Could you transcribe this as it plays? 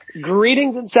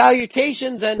Greetings and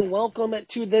salutations, and welcome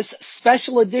to this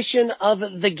special edition of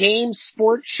the Game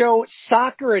Sports Show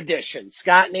Soccer Edition.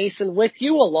 Scott Nason with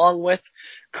you, along with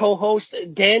co-host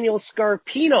Daniel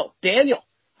Scarpino. Daniel,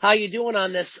 how you doing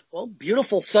on this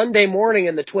beautiful Sunday morning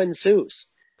in the Twin Saults?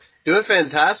 Doing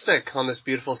fantastic on this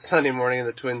beautiful Sunday morning in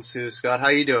the Twin Saults. Scott, how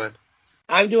you doing?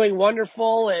 I'm doing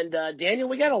wonderful, and Daniel,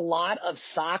 we got a lot of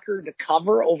soccer to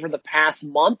cover over the past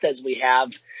month as we have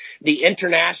the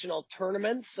international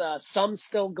tournaments, some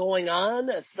still going on,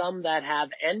 some that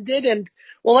have ended, and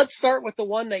let's start with the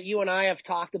one that you and I have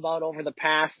talked about over the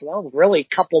past, really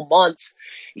couple months,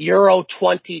 Euro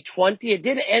 2020. It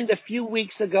did end a few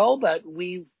weeks ago, but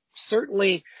we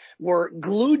certainly were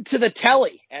glued to the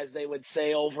telly, as they would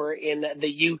say over in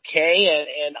the UK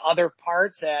and other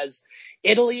parts, as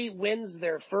Italy wins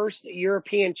their first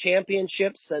European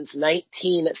championship since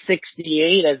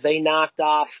 1968 as they knocked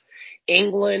off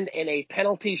England in a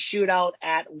penalty shootout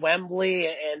at Wembley.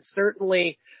 And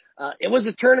certainly it was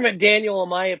a tournament, Daniel, in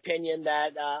my opinion,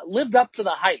 that lived up to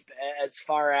the hype as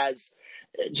far as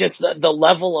just the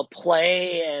level of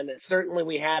play. And certainly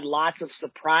we had lots of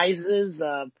surprises.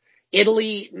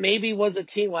 Italy maybe was a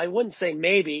team, I wouldn't say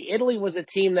maybe, Italy was a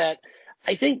team that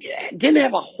I think didn't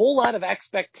have a whole lot of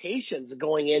expectations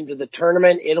going into the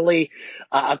tournament. Italy,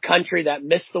 a country that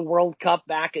missed the World Cup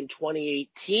back in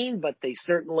 2018, but they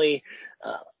certainly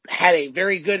had a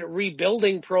very good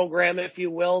rebuilding program, if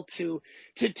you will, to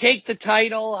take the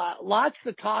title. Lots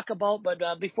to talk about, but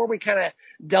before we kind of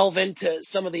delve into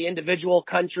some of the individual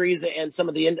countries and some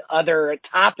of the other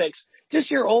topics,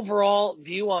 just your overall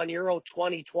view on Euro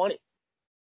 2020.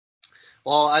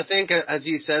 Well, I think, as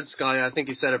you said, Scott, I think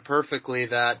you said it perfectly,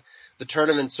 that the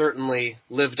tournament certainly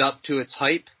lived up to its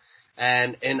hype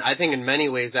and I think in many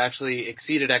ways actually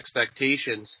exceeded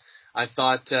expectations. I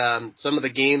thought some of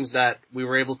the games that we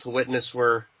were able to witness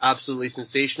were absolutely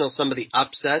sensational. Some of the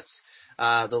upsets,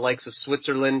 the likes of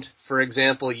Switzerland, for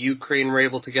example, Ukraine were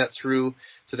able to get through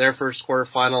to their first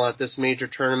quarterfinal at this major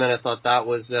tournament. I thought that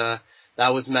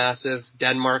was massive.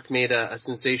 Denmark made a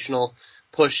sensational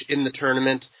push in the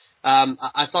tournament.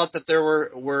 I thought that there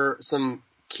were some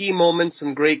key moments,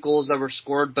 some great goals that were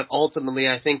scored, but ultimately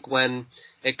I think when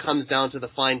it comes down to the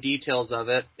fine details of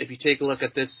it, if you take a look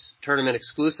at this tournament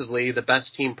exclusively, the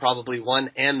best team probably won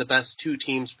and the best two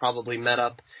teams probably met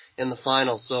up in the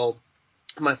final. So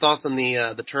my thoughts on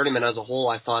the tournament as a whole,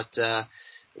 I thought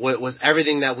was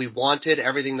everything that we wanted,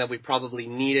 everything that we probably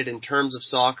needed in terms of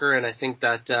soccer, and I think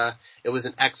that it was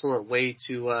an excellent way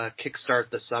to kickstart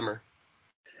the summer.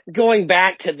 Going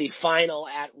back to the final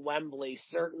at Wembley,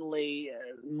 certainly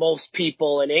most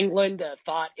people in England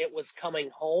thought it was coming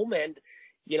home. And,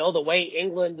 the way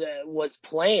England was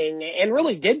playing and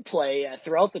really did play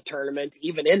throughout the tournament,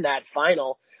 even in that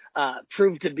final,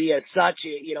 proved to be as such.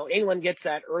 England gets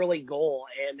that early goal.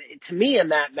 And to me in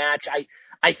that match,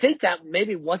 I think that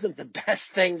maybe wasn't the best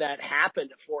thing that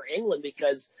happened for England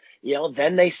because,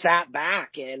 then they sat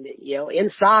back and, in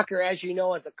soccer, as you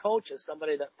know, as a coach, as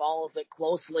somebody that follows it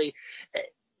closely,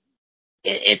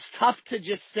 it's tough to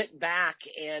just sit back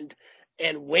and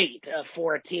wait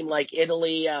for a team like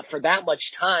Italy for that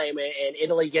much time. And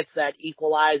Italy gets that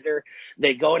equalizer.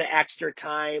 They go to extra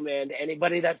time. And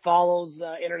anybody that follows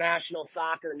international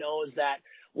soccer knows that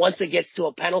once it gets to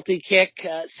a penalty kick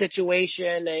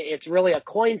situation, it's really a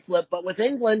coin flip. But with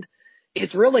England,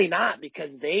 it's really not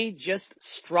because they just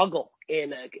struggle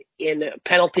in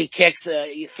penalty kicks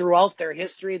throughout their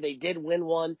history. They did win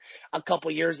one a couple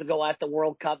years ago at the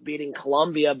World Cup, beating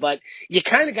Colombia. But you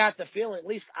kind of got the feeling, at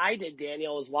least I did,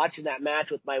 Daniel, I was watching that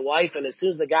match with my wife, and as soon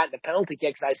as they got into penalty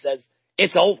kicks, I says,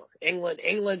 it's over. England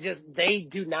just, they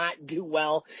do not do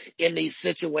well in these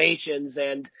situations.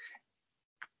 And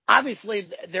obviously,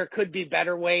 there could be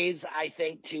better ways, I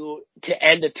think, to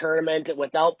end a tournament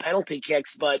without penalty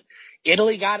kicks, but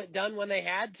Italy got it done when they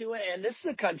had to, and this is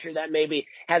a country that maybe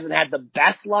hasn't had the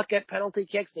best luck at penalty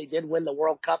kicks. They did win the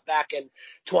World Cup back in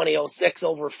 2006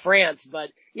 over France, but,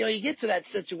 you get to that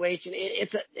situation,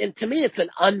 and to me, it's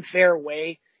an unfair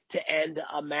way to end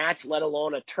a match, let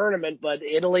alone a tournament, but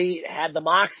Italy had the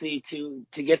moxie to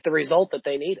get the result that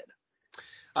they needed.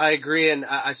 I agree, and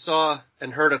I saw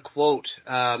and heard a quote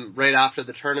right after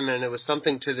the tournament. It was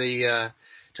something to the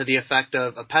effect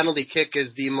of, a penalty kick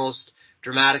is the most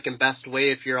dramatic and best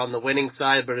way if you're on the winning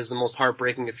side, but is the most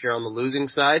heartbreaking if you're on the losing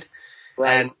side.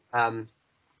 Right. And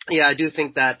I do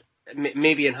think that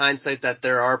maybe in hindsight that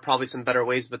there are probably some better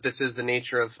ways, but this is the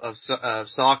nature of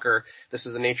soccer. This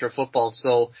is the nature of football.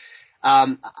 So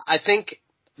I think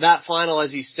that final,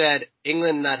 as you said,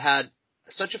 England that had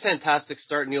such a fantastic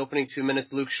start in the opening 2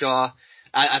 minutes. Luke Shaw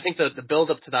I think the build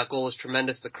up to that goal was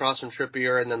tremendous. The cross from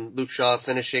Trippier and then Luke Shaw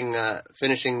finishing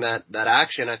that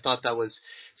action. I thought that was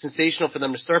sensational for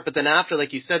them to start. But then after,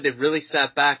 like you said, they really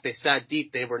sat back. They sat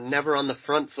deep. They were never on the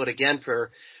front foot again for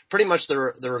pretty much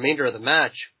the remainder of the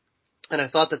match. And I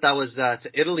thought that was to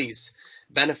Italy's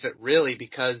benefit, really,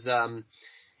 because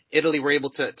Italy were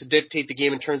able to dictate the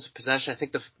game in terms of possession. I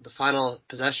think the final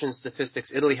possession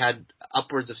statistics, Italy had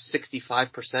upwards of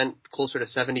 65%, closer to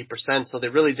 70%, so they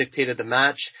really dictated the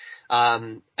match.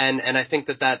 And I think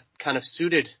that kind of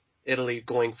suited Italy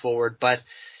going forward. But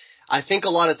I think a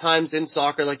lot of times in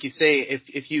soccer, like you say,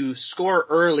 if you score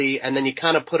early and then you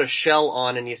kind of put a shell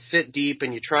on and you sit deep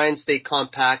and you try and stay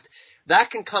compact,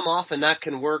 that can come off and that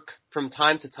can work from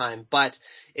time to time. But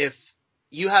if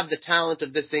you have the talent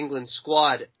of this England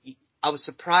squad, I was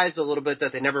surprised a little bit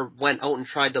that they never went out and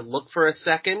tried to look for a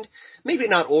second. Maybe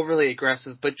not overly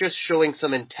aggressive, but just showing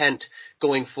some intent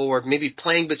going forward. Maybe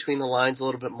playing between the lines a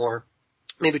little bit more.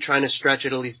 Maybe trying to stretch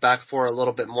Italy's back four a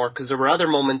little bit more. Because there were other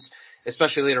moments,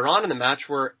 especially later on in the match,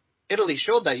 where Italy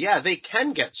showed that, yeah, they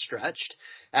can get stretched.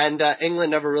 And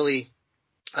England never really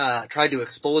tried to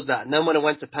expose that. And then when it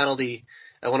went to penalty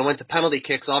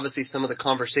kicks, obviously some of the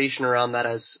conversation around that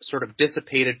has sort of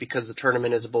dissipated because the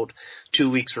tournament is about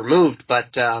 2 weeks removed.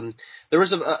 But there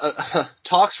was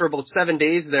talks for about 7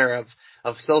 days there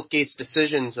of Southgate's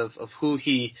decisions of who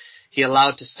he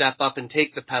allowed to step up and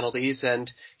take the penalties,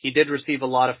 and he did receive a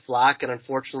lot of flack, and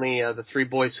unfortunately the three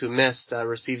boys who missed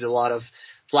received a lot of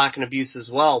flack and abuse as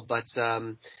well. But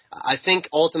I think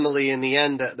ultimately in the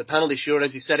end, the penalty shootout,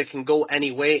 as you said, it can go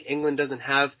any way. England doesn't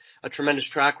have a tremendous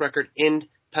track record in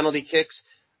penalty kicks,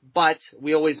 but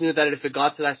we always knew that if it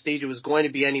got to that stage, it was going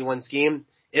to be anyone's game.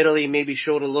 Italy maybe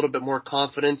showed a little bit more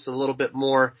confidence, a little bit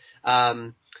more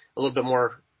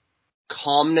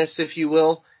calmness, if you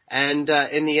will, and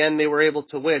in the end, they were able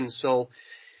to win. So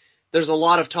there's a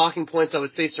lot of talking points, I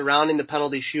would say, surrounding the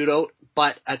penalty shootout,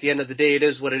 but at the end of the day, it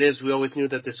is what it is. We always knew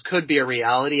that this could be a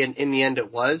reality, and in the end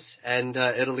it was, and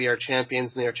Italy are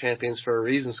champions, and they are champions for a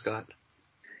reason, Scott.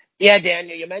 Yeah,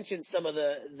 Daniel, you mentioned some of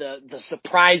the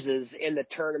surprises in the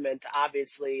tournament.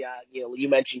 Obviously, you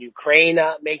mentioned Ukraine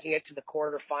making it to the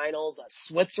quarterfinals,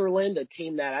 Switzerland, a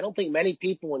team that I don't think many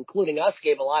people, including us,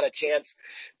 gave a lot of chance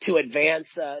to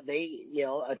advance. A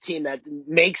team that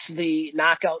makes the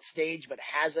knockout stage but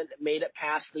hasn't made it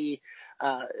past the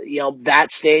that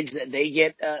stage. That they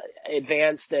get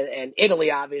advanced, and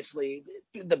Italy, obviously,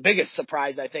 the biggest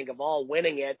surprise, I think, of all,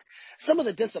 winning it. Some of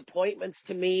the disappointments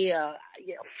to me,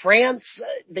 France,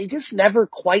 they just never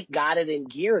quite got it in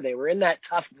gear. They were in that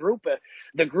tough group,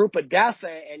 the group of death,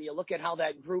 and you look at how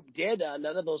that group did. None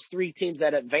of those three teams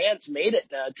that advanced made it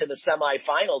to the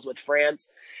semifinals, with France,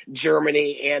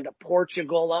 Germany, and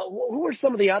Portugal. Who are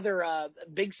some of the other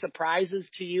big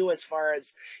surprises to you as far as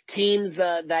teams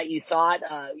that you thought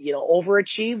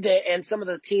overachieved, and some of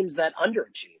the teams that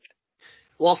underachieved?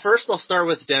 Well, first I'll start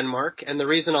with Denmark, and the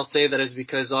reason I'll say that is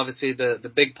because obviously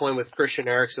the big point with Christian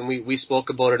Eriksen, we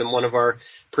spoke about it in one of our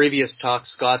previous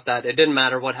talks, Scott, that it didn't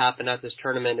matter what happened at this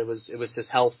tournament. It was his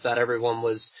health that everyone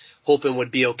was hoping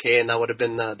would be okay, and that would have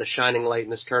been the shining light in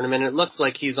this tournament. And it looks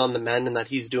like he's on the mend and that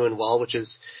he's doing well, which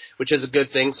is a good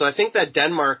thing. So I think that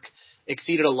Denmark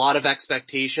exceeded a lot of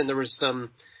expectation. There was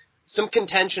some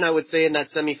contention, I would say, in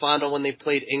that semifinal when they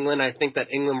played England. I think that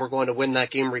England were going to win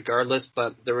that game regardless,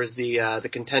 but there was the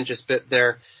contentious bit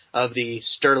there of the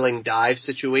Sterling dive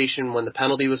situation when the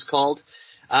penalty was called.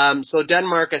 So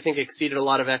Denmark, I think, exceeded a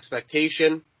lot of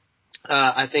expectation.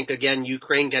 I think, again,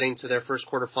 Ukraine getting to their first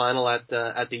quarterfinal at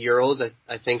the Euros.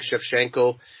 I think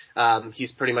Shevchenko,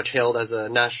 he's pretty much hailed as a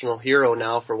national hero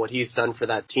now for what he's done for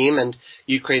that team, and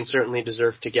Ukraine certainly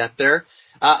deserved to get there.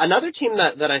 Another team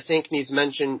that I think needs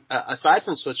mention, aside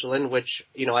from Switzerland, which,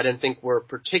 I didn't think were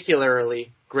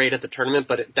particularly great at the tournament,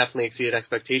 but it definitely exceeded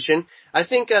expectation. I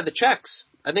think the Czechs.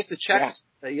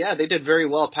 Yeah, they did very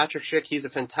well. Patrick Schick, he's a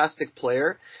fantastic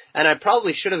player, and I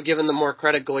probably should have given them more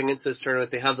credit going into this tournament.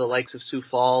 They have the likes of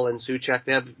Soufal and Souček.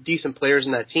 They have decent players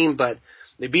in that team, but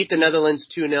they beat the Netherlands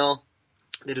 2-0.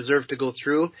 They deserve to go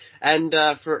through, and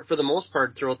for the most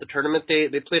part throughout the tournament, they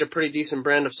played a pretty decent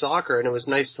brand of soccer, and it was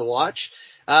nice to watch.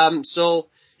 So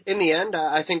in the end,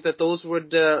 I think that those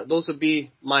would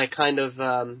be my kind of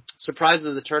surprises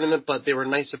of the tournament, but they were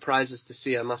nice surprises to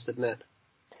see, I must admit.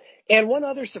 And one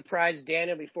other surprise,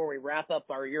 Daniel, before we wrap up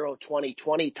our Euro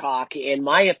 2020 talk, in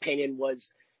my opinion, was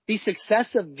the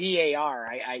success of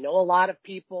VAR. I know a lot of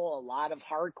people, a lot of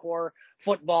hardcore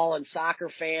football and soccer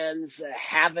fans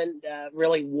haven't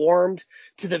really warmed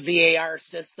to the VAR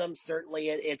system. Certainly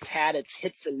it's had its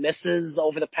hits and misses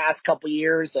over the past couple of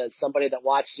years. As somebody that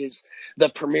watches the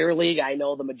Premier League, I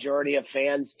know the majority of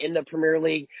fans in the Premier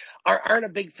League aren't a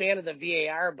big fan of the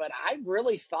VAR, but I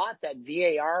really thought that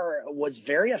VAR was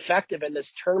very effective in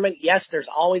this tournament. Yes, there's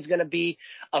always going to be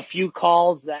a few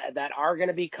calls that are going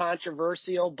to be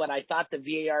controversial, but I thought the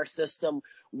VAR system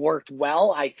worked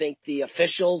well. I think the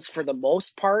officials, for the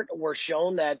most part, were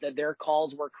shown that their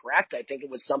calls were correct. I think it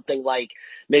was something like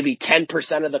maybe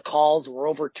 10% of the calls were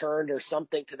overturned or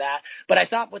something to that. But I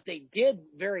thought what they did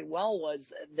very well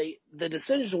was the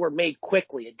decisions were made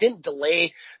quickly. It didn't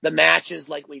delay the matches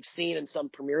like we've seen in some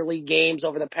Premier League games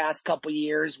over the past couple of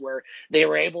years, where they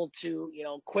were able to,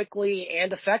 quickly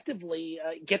and effectively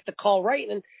get the call right.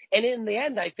 And in the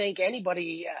end, I think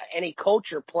anybody, any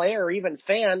coach or player or even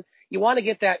fan, you want to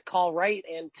get that call right.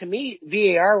 And to me,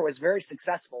 VAR was very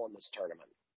successful in this tournament.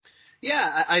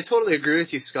 Yeah, I totally agree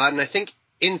with you, Scott. And I think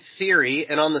in theory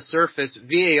and on the surface,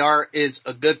 VAR is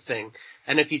a good thing.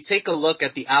 And if you take a look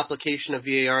at the application of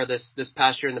VAR this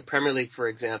past year in the Premier League, for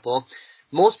example,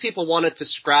 most people wanted to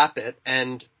scrap it.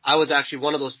 And I was actually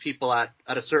one of those people at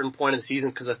a certain point in the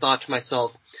season, because I thought to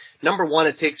myself, number one,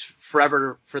 it takes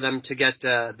forever for them to get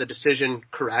the decision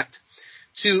correct.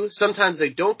 Two, sometimes they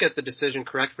don't get the decision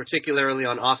correct, particularly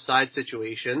on offside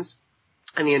situations.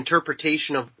 And the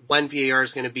interpretation of when VAR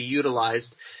is going to be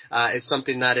utilized is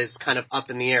something that is kind of up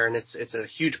in the air, and it's a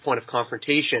huge point of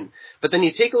confrontation. But then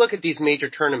you take a look at these major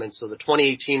tournaments, so the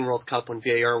 2018 World Cup when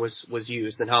VAR was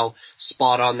used and how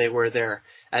spot on they were there.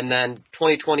 And then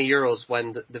 2020 Euros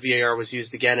when the VAR was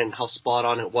used again and how spot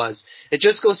on it was. It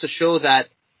just goes to show that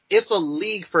if a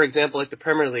league, for example, like the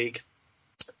Premier League,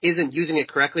 isn't using it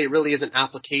correctly, it really is an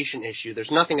application issue.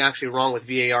 There's nothing actually wrong with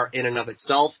VAR in and of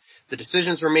itself. The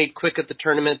decisions were made quick at the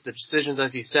tournament. The decisions,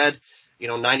 as you said,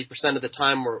 90% of the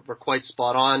time were quite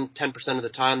spot on. 10% of the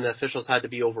time the officials had to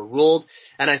be overruled.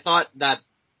 And I thought that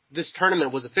this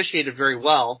tournament was officiated very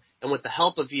well, and with the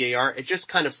help of VAR, it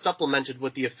just kind of supplemented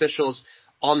what the officials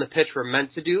on the pitch were meant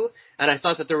to do. And I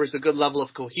thought that there was a good level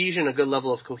of cohesion, a good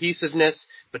level of cohesiveness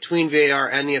between VAR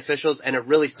and the officials, and it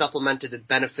really supplemented and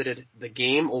benefited the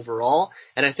game overall.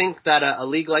 And I think that a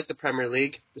league like the Premier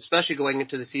League, especially going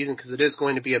into the season, because it is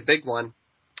going to be a big one,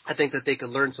 I think that they could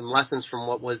learn some lessons from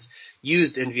what was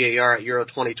used in VAR at Euro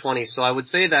 2020. So I would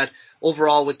say that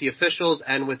overall with the officials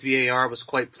and with VAR, I was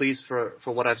quite pleased for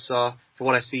what I've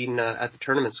seen at the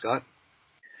tournament, Scott.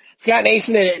 Scott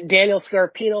Nason and Daniel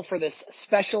Scarpino for this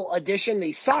special edition,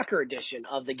 the soccer edition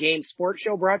of the Game Sports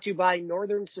Show, brought to you by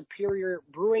Northern Superior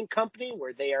Brewing Company,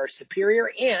 where they are superior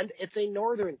and it's a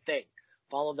northern thing.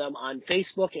 Follow them on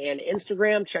Facebook and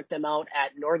Instagram. Check them out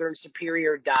at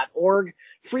northernsuperior.org.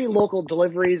 Free local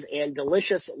deliveries and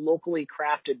delicious locally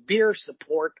crafted beer.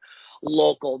 Support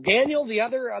local. Daniel, the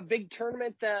other big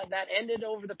tournament that ended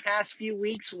over the past few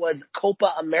weeks was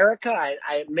Copa America.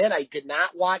 I admit I did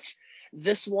not watch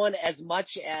this one as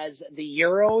much as the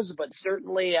Euros, but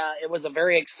certainly it was a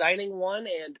very exciting one,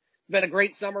 and it's been a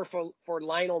great summer for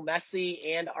Lionel Messi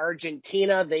and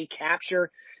Argentina. They capture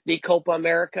the Copa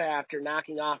America after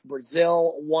knocking off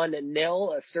Brazil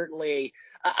 1-0. Certainly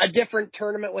a different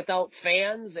tournament without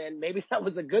fans, and maybe that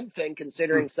was a good thing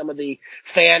considering some of the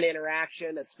fan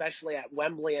interaction, especially at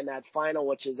Wembley in that final,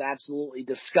 which is absolutely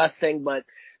disgusting, but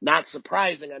not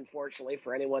surprising, unfortunately,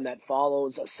 for anyone that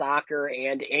follows soccer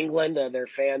and England. Their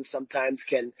fans sometimes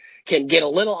can get a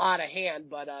little out of hand,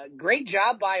 but great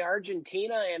job by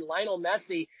Argentina and Lionel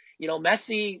Messi.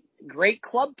 Messi, great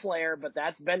club player, but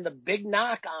that's been the big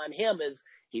knock on him is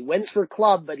he wins for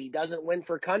club, but he doesn't win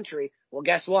for country. Well,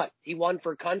 guess what? He won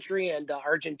for country, and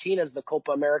Argentina's the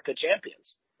Copa America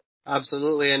champions.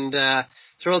 Absolutely. And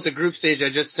throughout the group stage, I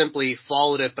just simply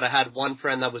followed it, but I had one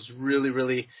friend that was really,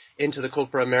 really into the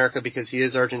Copa America because he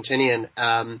is Argentinian.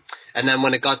 And then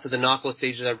when it got to the knockout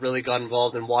stages, I really got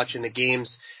involved in watching the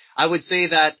games. I would say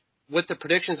that with the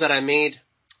predictions that I made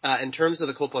in terms of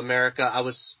the Copa America, I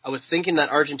was thinking that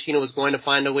Argentina was going to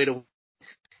find a way to.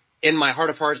 In my heart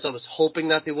of hearts, I was hoping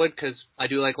that they would because I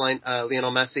do like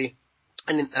Lionel Messi.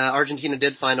 And Argentina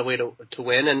did find a way to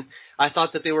win. And I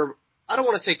thought that they were, I don't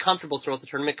want to say comfortable throughout the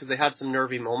tournament because they had some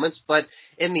nervy moments. But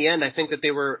in the end, I think that they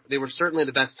were certainly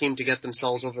the best team to get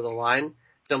themselves over the line.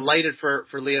 Delighted for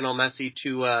Lionel Messi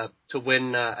to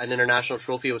win an international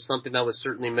trophy. It was something that was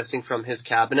certainly missing from his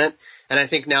cabinet. And I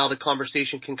think now the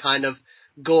conversation can kind of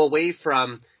go away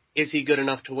from, is he good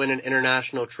enough to win an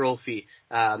international trophy?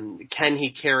 Can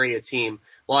he carry a team?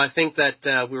 Well, I think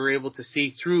that we were able to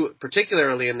see through,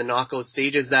 particularly in the knockout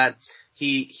stages, that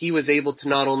he was able to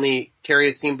not only carry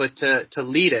his team but to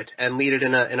lead it and lead it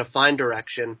in a fine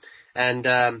direction. And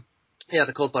yeah,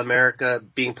 the Copa America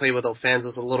being played without fans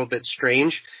was a little bit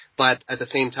strange, but at the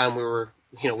same time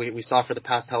we saw for the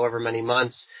past however many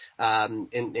months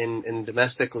in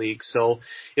domestic leagues. So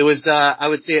it was, I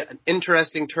would say, an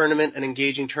interesting tournament, an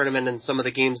engaging tournament, and some of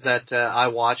the games that I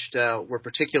watched were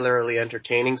particularly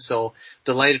entertaining. So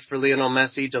delighted for Lionel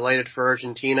Messi, delighted for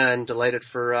Argentina, and delighted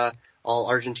for all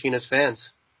Argentina's fans.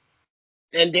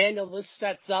 And Daniel, this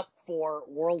sets up for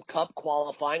World Cup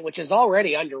qualifying, which is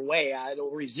already underway. It'll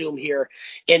resume here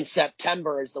in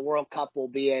September as the World Cup will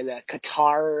be in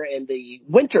Qatar in the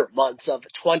winter months of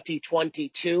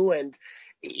 2022. And,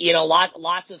 you know,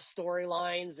 lots of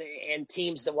storylines and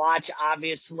teams to watch.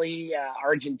 Obviously,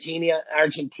 Argentina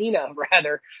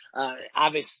rather,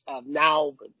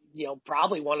 now, you know,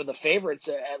 probably one of the favorites,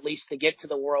 at least to get to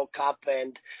the World Cup.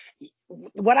 And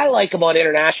what I like about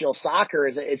international soccer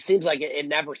is it seems like it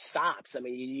never stops. I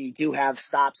mean, you do have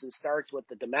stops and starts with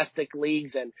the domestic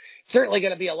leagues, and certainly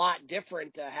going to be a lot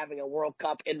different having a World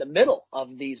Cup in the middle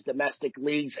of these domestic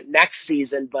leagues next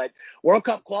season. But World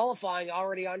Cup qualifying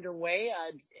already underway,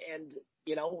 and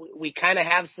you know, we kind of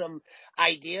have some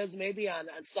ideas maybe on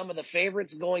some of the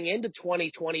favorites going into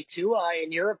 2022.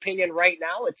 In your opinion right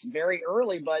now, it's very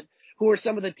early, but who are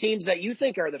some of the teams that you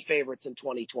think are the favorites in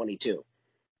 2022?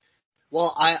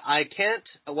 Well, I can't.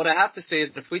 What I have to say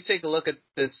is that if we take a look at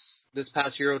this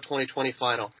past Euro 2020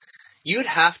 final, you'd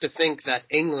have to think that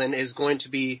England is going to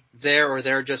be there or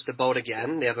there just about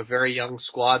again. They have a very young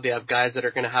squad. They have guys that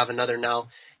are going to have another now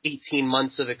 18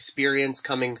 months of experience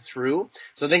coming through.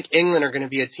 So I think England are going to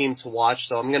be a team to watch.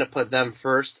 So I'm going to put them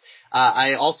first.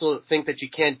 I also think that you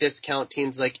can't discount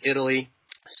teams like Italy,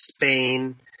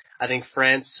 Spain. I think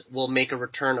France will make a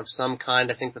return of some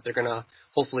kind. I think that they're going to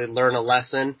hopefully learn a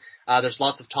lesson. There's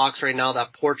lots of talks right now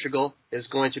that Portugal is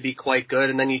going to be quite good.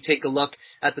 And then you take a look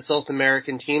at the South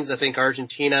American teams. I think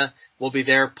Argentina will be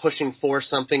there pushing for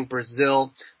something.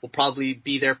 Brazil will probably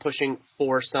be there pushing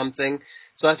for something.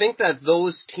 So I think that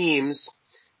those teams,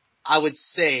 I would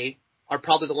say, are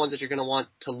probably the ones that you're going to want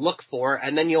to look for.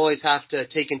 And then you always have to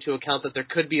take into account that there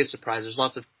could be a surprise. There's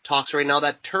lots of talks right now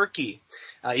that Turkey,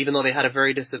 even though they had a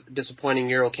very disappointing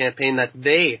Euro campaign, that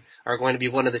they are going to be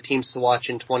one of the teams to watch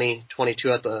in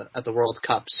 2022 at the World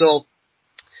Cup. So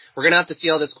we're going to have to see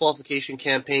how this qualification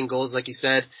campaign goes. Like you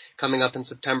said, coming up in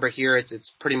September here,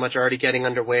 it's pretty much already getting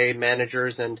underway.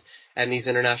 Managers and these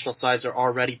international sides are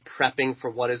already prepping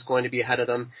for what is going to be ahead of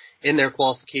them in their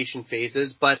qualification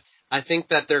phases. But I think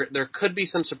that there could be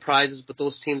some surprises, but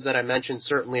those teams that I mentioned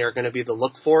certainly are going to be the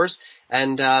look-fors.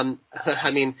 And,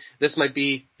 I mean, this might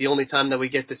be the only time that we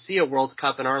get to see a World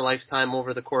Cup in our lifetime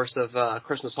over the course of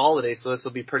Christmas holiday, so this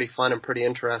will be pretty fun and pretty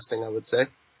interesting, I would say.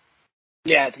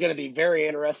 Yeah, it's going to be very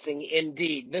interesting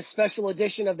indeed. This special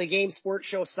edition of the Game Sports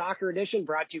Show Soccer Edition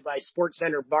brought to you by Sports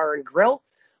Center Bar and Grill,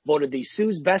 voted the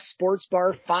Sioux's Best Sports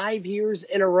Bar 5 years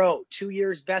in a row. 2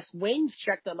 years Best Wings.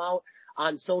 Check them out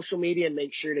on social media and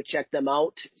make sure to check them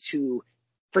out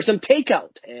for some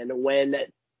takeout. And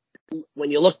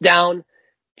when you look down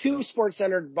to Sports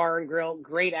Center Bar and Grill,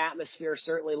 great atmosphere.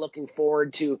 Certainly looking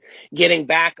forward to getting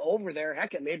back over there.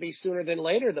 Heck, it may be sooner than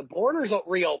later. The borders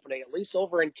reopening, at least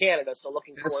over in Canada. So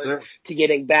looking forward to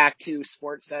getting back to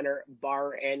Sports Center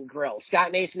Bar and Grill.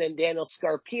 Scott Nason and Daniel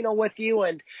Scarpino with you.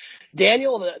 And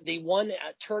Daniel, the one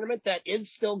tournament that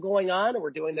is still going on,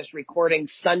 we're doing this recording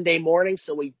Sunday morning,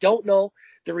 so we don't know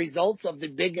the results of the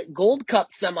big Gold Cup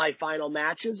semifinal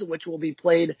matches, which will be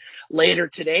played later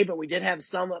today. But we did have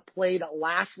some played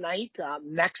last night.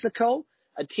 Mexico,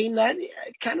 a team that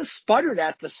kind of sputtered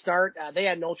at the start. They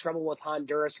had no trouble with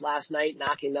Honduras last night,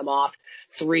 knocking them off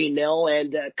 3-0.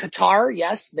 And Qatar,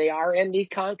 yes, they are in the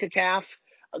CONCACAF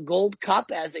Gold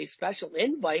Cup as a special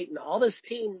invite, and all this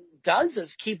team does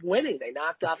is keep winning. They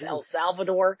knocked off El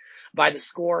Salvador by the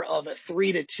score of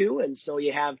 3-2, and so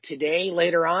you have today,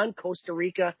 later on, Costa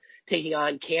Rica taking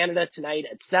on Canada tonight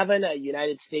at 7,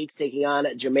 United States taking on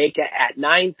Jamaica at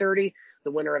 9:30.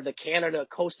 The winner of the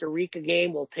Canada-Costa Rica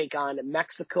game will take on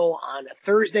Mexico on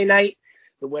Thursday night.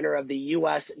 The winner of the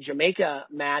U.S.-Jamaica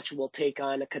match will take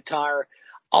on Qatar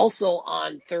also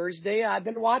on Thursday. I've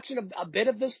been watching a bit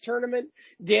of this tournament,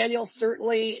 Daniel.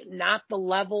 Certainly not the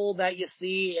level that you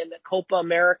see in the Copa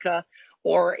America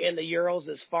or in the Euros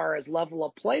as far as level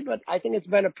of play, but I think it's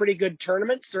been a pretty good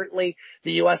tournament. Certainly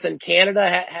the U.S. and Canada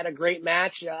had a great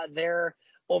match there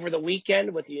over the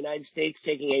weekend, with the United States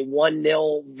taking a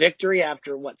 1-0 victory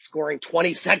after scoring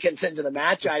 20 seconds into the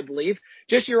match, I believe.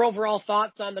 Just your overall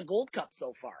thoughts on the Gold Cup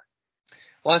so far.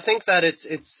 Well, I think that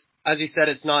it's as you said,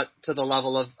 it's not to the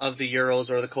level of the Euros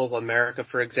or the Copa America,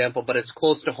 for example, but it's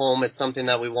close to home. It's something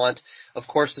that we want, of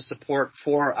course, to support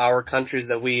for our countries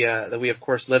that we of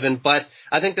course live in. But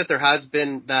I think that there has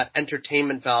been that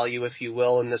entertainment value, if you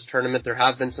will, in this tournament. There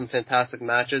have been some fantastic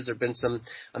matches. There have been some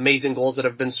amazing goals that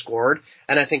have been scored.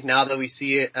 And I think now that we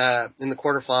see it in the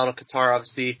quarterfinal, Qatar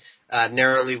obviously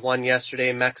narrowly won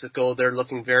yesterday. Mexico, they're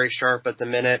looking very sharp at the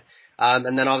minute.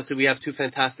 And then obviously we have two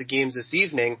fantastic games this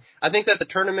evening. I think that the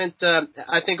tournament,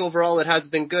 I think overall it has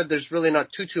been good. There's really not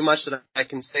too much that I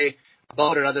can say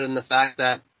about it other than the fact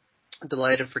that I'm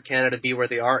delighted for Canada to be where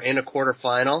they are in a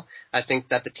quarterfinal. I think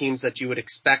that the teams that you would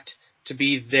expect to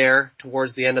be there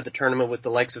towards the end of the tournament with the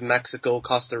likes of Mexico,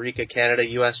 Costa Rica, Canada,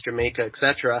 US, Jamaica,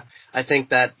 etc. I think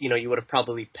that, you would have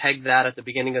probably pegged that at the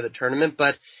beginning of the tournament,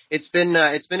 but it's been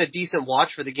a decent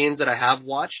watch for the games that I have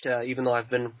watched, even though I've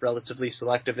been relatively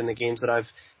selective in the games that I've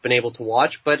been able to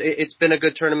watch, but it's been a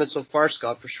good tournament so far,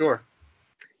 Scott, for sure.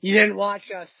 You didn't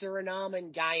watch Suriname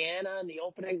and Guyana in the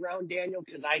opening round, Daniel?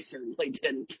 Because I certainly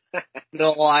didn't.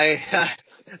 No, I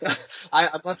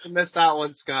must have missed that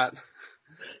one, Scott.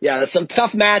 Yeah, there's some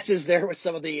tough matches there with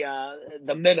some of the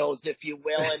minnows, if you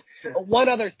will. And one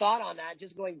other thought on that,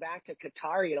 just going back to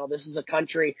Qatar, this is a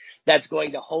country that's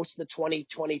going to host the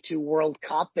 2022 World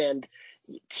Cup, and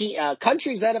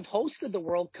countries that have hosted the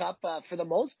World Cup, for the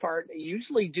most part,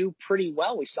 usually do pretty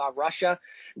well. We saw Russia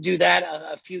do that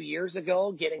a few years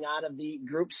ago, getting out of the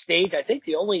group stage. I think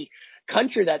the only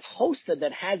country that's hosted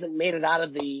that hasn't made it out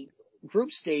of the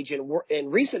group stage in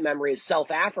recent memory is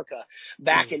South Africa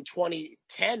back in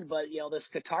 2010. But, this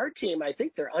Qatar team, I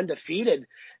think they're undefeated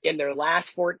in their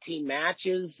last 14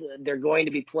 matches. They're going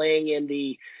to be playing in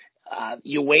the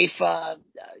UEFA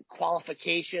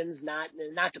qualifications, not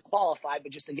to qualify,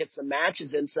 but just to get some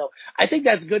matches in. So I think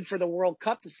that's good for the World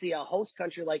Cup to see a host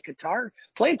country like Qatar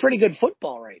playing pretty good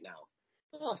football right now.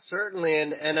 Oh, certainly,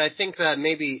 and I think that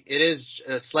maybe it is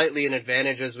slightly an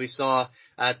advantage, as we saw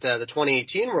at the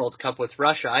 2018 World Cup with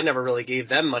Russia. I never really gave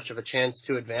them much of a chance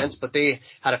to advance, but they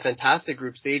had a fantastic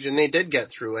group stage, and they did get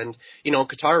through. And,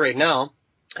 Qatar right now,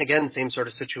 again, same sort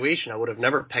of situation. I would have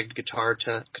never pegged Qatar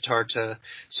to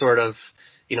sort of,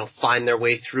 find their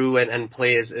way through and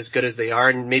play as good as they are.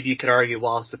 And maybe you could argue,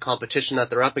 well, it's the competition that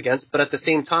they're up against. But at the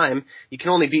same time, you can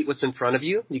only beat what's in front of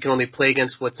you. You can only play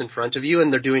against what's in front of you,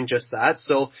 and they're doing just that.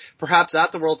 So perhaps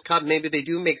at the World Cup, maybe they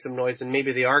do make some noise, and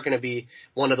maybe they are going to be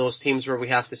one of those teams where we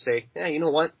have to say, yeah, you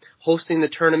know what? Hosting the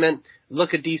tournament,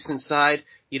 look a decent side.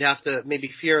 You'd have to maybe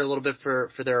fear a little bit for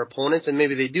their opponents, and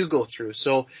maybe they do go through.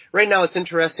 So right now it's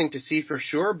interesting to see for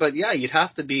sure, but yeah, you'd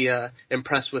have to be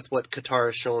impressed with what Qatar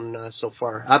has shown so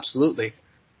far. Absolutely.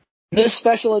 This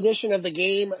special edition of the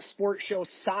Game Sports Show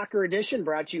Soccer Edition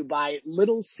brought to you by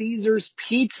Little Caesars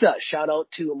Pizza. Shout out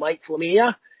to Mike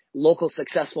Flamia, local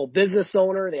successful business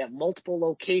owner. They have multiple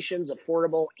locations,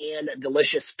 affordable and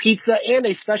delicious pizza, and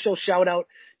a special shout out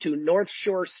to North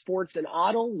Shore Sports and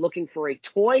Auto. Looking for a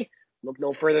toy? Look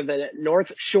no further than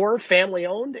North Shore, family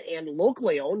owned and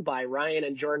locally owned by Ryan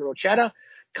and Jordan Rochetta,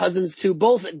 cousins to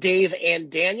both Dave and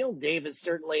Daniel. Dave is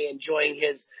certainly enjoying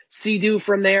his sea-doo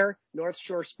from there. North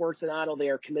Shore Sports and Auto, they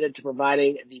are committed to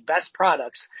providing the best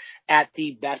products at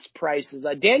the best prices.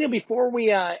 Daniel, before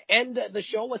we end the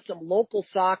show with some local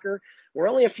soccer, we're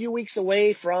only a few weeks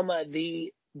away from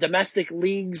the domestic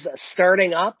leagues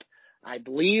starting up. I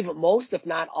believe most, if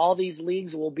not all, these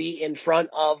leagues will be in front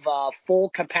of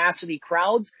full capacity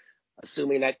crowds,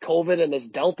 assuming that COVID and this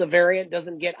Delta variant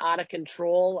doesn't get out of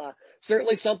control.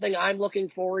 Certainly something I'm looking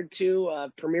forward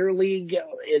to. Premier League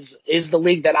is the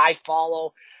league that I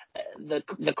follow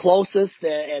the closest,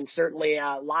 and certainly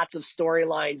lots of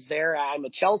storylines there. I'm a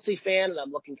Chelsea fan, and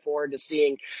I'm looking forward to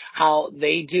seeing how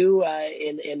they do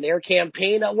in their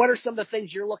campaign. What are some of the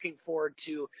things you're looking forward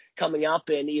to coming up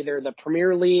in either the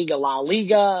Premier League, La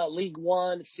Liga, League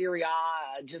One, Serie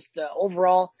A? Just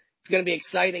overall, it's going to be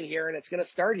exciting here, and it's going to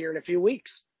start here in a few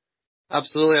weeks.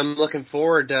 Absolutely. I'm looking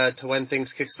forward to when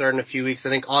things kickstart in a few weeks. I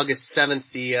think August 7th,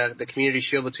 the Community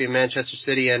Shield between Manchester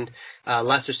City and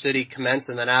Leicester City commence,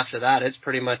 and then after that, it's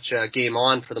pretty much game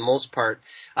on for the most part.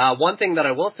 One thing that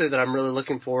I will say that I'm really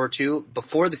looking forward to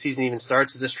before the season even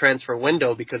starts is this transfer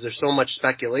window, because there's so much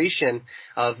speculation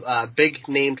of big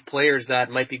named players that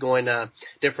might be going to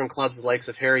different clubs, the likes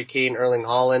of Harry Kane, Erling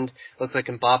Haaland. Looks like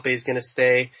Mbappe is going to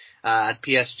stay at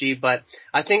PSG, but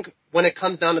I think when it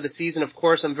comes down to the season, of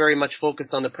course, I'm very much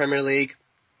focused on the Premier League.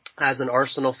 As an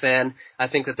Arsenal fan, I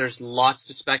think that there's lots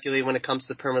to speculate when it comes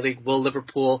to the Premier League. Will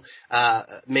Liverpool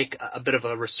make a bit of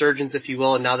a resurgence, if you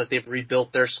will, and now that they've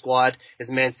rebuilt their squad? Is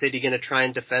Man City going to try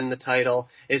and defend the title?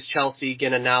 Is Chelsea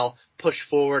going to now push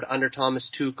forward under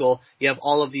Thomas Tuchel. You have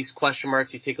all of these question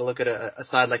marks. You take a look at a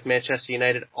side like Manchester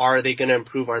United. Are they going to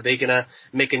improve? Are they going to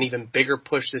make an even bigger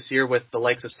push this year with the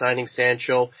likes of signing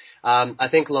Sancho? I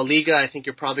think La Liga, I think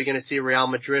you're probably going to see Real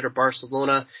Madrid or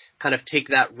Barcelona kind of take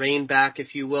that reign back,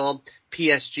 if you will.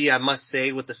 PSG, I must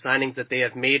say, with the signings that they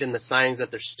have made and the signings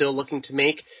that they're still looking to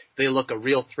make, they look a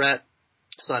real threat.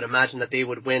 So I'd imagine that they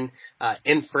would win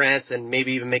in France and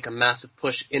maybe even make a massive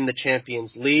push in the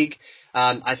Champions League.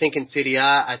 I think in Serie A,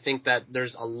 I think that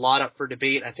there's a lot up for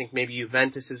debate. I think maybe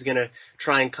Juventus is going to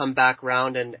try and come back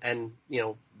around and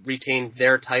retain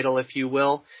their title, if you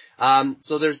will.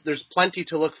 So there's plenty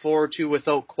to look forward to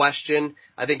without question.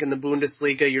 I think in the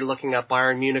Bundesliga, you're looking at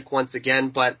Bayern Munich once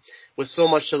again, but with so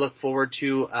much to look forward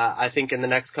to, I think in the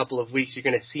next couple of weeks, you're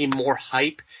going to see more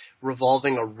hype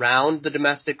revolving around the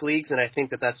domestic leagues, and I think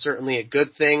that that's certainly a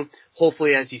good thing.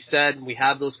 Hopefully, as you said, we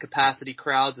have those capacity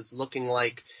crowds. It's looking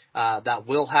like that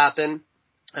will happen,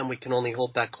 and we can only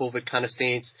hope that COVID kind of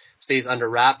stays under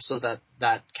wraps so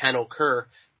that can occur.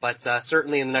 But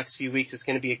certainly in the next few weeks, it's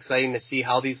going to be exciting to see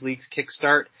how these leagues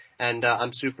kickstart, and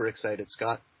I'm super excited,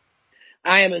 Scott.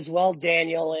 I am as well,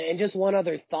 Daniel. And just one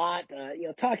other thought,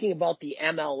 talking about the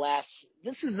MLS,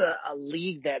 this is a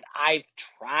league that I've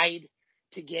tried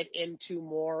to get into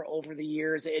more over the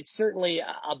years. It's certainly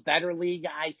a better league,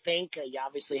 I think. You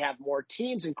obviously have more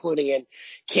teams, including in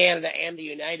Canada and the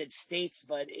United States,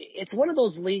 but it's one of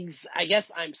those leagues, I guess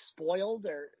I'm spoiled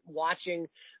or watching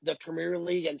the Premier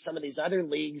League and some of these other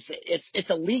leagues. It's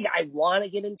a league I want to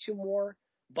get into more,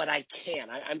 but I can.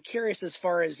 I'm curious as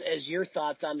far as your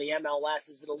thoughts on the MLS.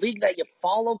 Is it a league that you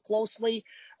follow closely,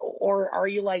 or are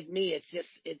you like me? It's just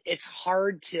it's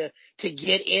hard to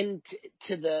get into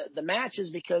the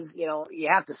matches because you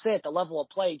have to say it, the level of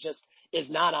play just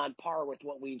is not on par with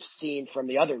what we've seen from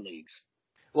the other leagues.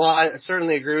 Well, I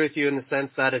certainly agree with you in the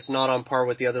sense that it's not on par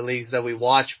with the other leagues that we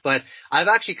watch, but I've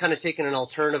actually kind of taken an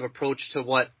alternative approach to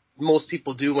what most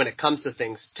people do when it comes to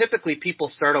things. Typically, people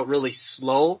start out really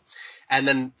slow, and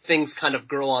then things kind of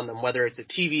grow on them, whether it's a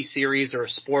TV series or a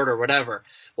sport or whatever.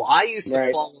 Well, I used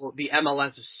to follow the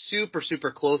MLS super,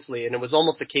 super closely, and it was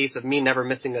almost a case of me never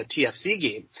missing a TFC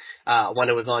game when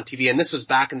it was on TV. And this was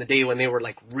back in the day when they were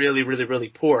like really, really, really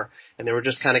poor, and they were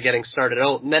just kind of getting started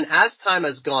out. And then as time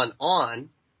has gone on,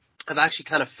 I've actually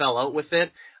kind of fell out with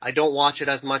it. I don't watch it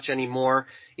as much anymore.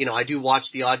 I do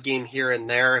watch the odd game here and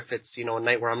there if it's, a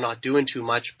night where I'm not doing too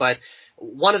much. But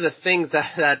one of the things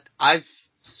that I've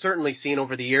certainly seen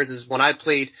over the years is when I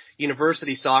played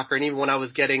university soccer, and even when I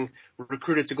was getting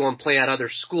recruited to go and play at other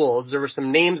schools, there were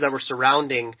some names that were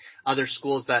surrounding other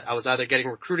schools that I was either getting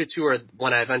recruited to or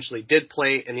when I eventually did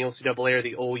play in the OCAA or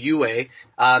the OUA.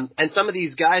 And some of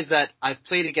these guys that I've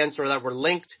played against or that were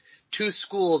linked to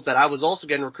schools that I was also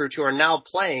getting recruited to are now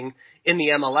playing in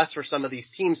the MLS for some of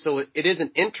these teams. So it is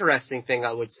an interesting thing,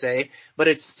 I would say, but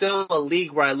it's still a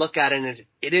league where I look at it and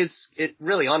it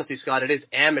really, honestly, Scott, it is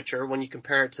amateur when you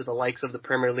compare it to the likes of the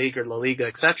Premier League or La Liga,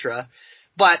 etc.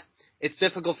 But it's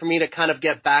difficult for me to kind of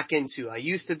get back into. I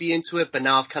used to be into it, but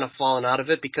now I've kind of fallen out of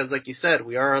it because, like you said,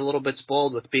 we are a little bit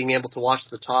spoiled with being able to watch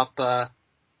the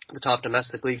top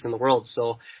domestic leagues in the world.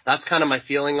 So that's kind of my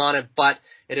feeling on it, but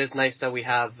it is nice that we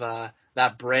have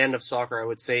that brand of soccer, I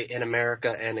would say, in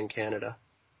America and in Canada.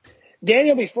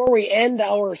 Daniel, before we end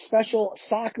our special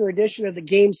soccer edition of the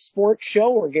Game Sports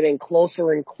Show, we're getting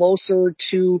closer and closer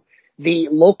to the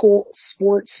local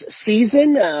sports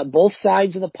season, both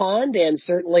sides of the pond, and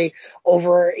certainly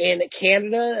over in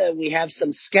Canada, we have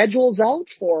some schedules out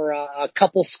for a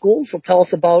couple schools. So tell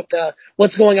us about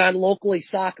what's going on locally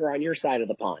soccer on your side of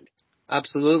the pond.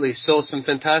 Absolutely. So some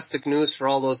fantastic news for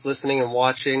all those listening and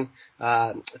watching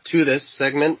to this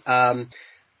segment.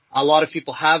 A lot of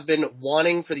people have been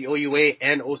wanting for the OUA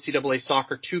and OCAA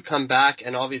soccer to come back,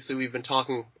 and obviously we've been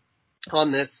talking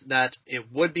on this that it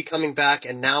would be coming back,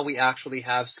 and now we actually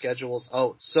have schedules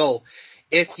out. So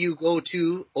if you go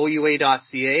to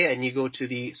OUA.ca and you go to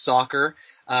the soccer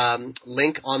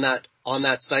link on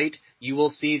that site, you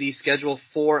will see the schedule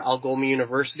for Algoma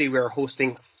University. We are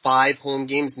hosting 5 home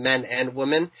games, men and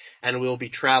women, and we'll be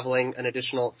traveling an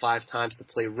additional 5 times to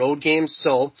play road games.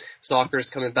 So soccer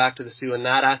is coming back to the Sioux in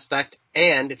that aspect.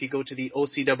 And if you go to the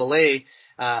OCAA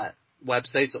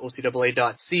website, so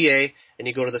OCAA.ca, and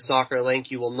you go to the soccer link,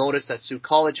 you will notice that Sioux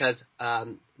College has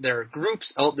their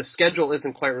groups out. The schedule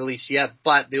isn't quite released yet,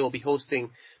 but they will be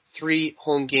hosting 3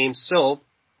 home games. So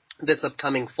this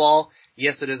upcoming fall,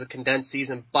 yes, it is a condensed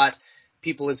season, but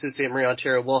people in Sault Ste. Marie,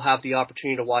 Ontario will have the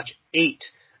opportunity to watch 8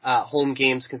 home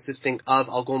games consisting of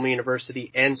Algoma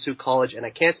University and Sioux College. And I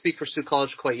can't speak for Sioux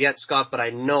College quite yet, Scott, but I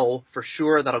know for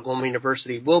sure that Algoma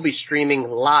University will be streaming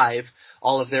live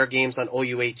all of their games on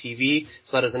OUA TV.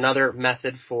 So that is another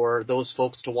method for those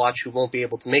folks to watch who won't be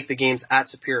able to make the games at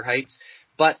Superior Heights.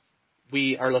 But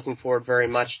we are looking forward very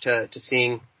much to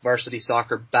seeing varsity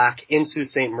soccer back in Sault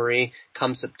Ste. Marie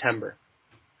come September.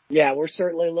 Yeah, we're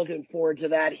certainly looking forward to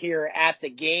that here at the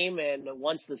game. And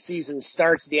once the season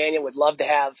starts, Daniel, would love to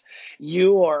have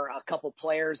you or a couple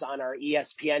players on our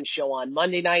ESPN show on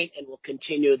Monday night. And we'll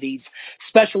continue these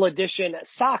special edition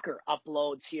soccer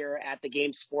uploads here at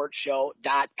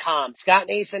thegamesportshow.com. Scott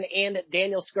Nason and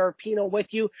Daniel Scarpino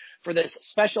with you for this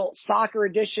special soccer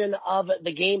edition of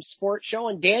the Game Sports Show.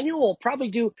 And Daniel will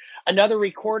probably do another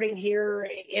recording here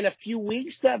in a few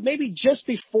weeks, maybe just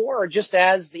before or just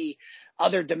as the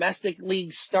other domestic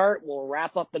leagues start. We'll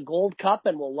wrap up the Gold Cup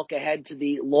and we'll look ahead to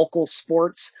the local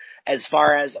sports as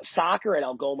far as soccer at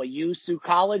Algoma U, Sioux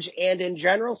College, and in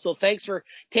general. So thanks for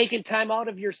taking time out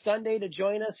of your Sunday to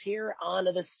join us here on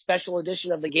this special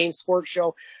edition of the Game Sports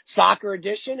Show Soccer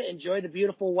Edition. Enjoy the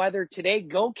beautiful weather today.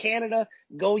 Go Canada,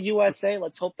 go USA.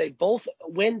 Let's hope they both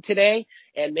win today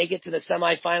and make it to the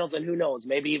semifinals, and who knows,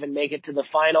 maybe even make it to the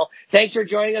final. Thanks for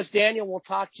joining us, Daniel. We'll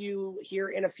talk to you here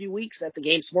in a few weeks at the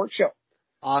Game Sports Show.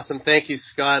 Awesome. Thank you,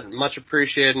 Scott. Much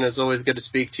appreciated, and it's always good to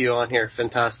speak to you on here.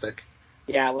 Fantastic.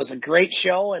 Yeah, it was a great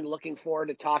show, and looking forward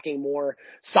to talking more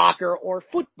soccer or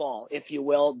football, if you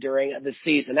will, during the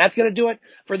season. That's going to do it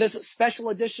for this special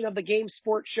edition of the Game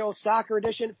Sports Show Soccer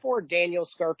Edition. For Daniel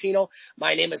Scarpino,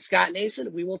 my name is Scott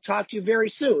Nason. We will talk to you very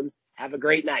soon. Have a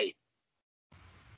great night.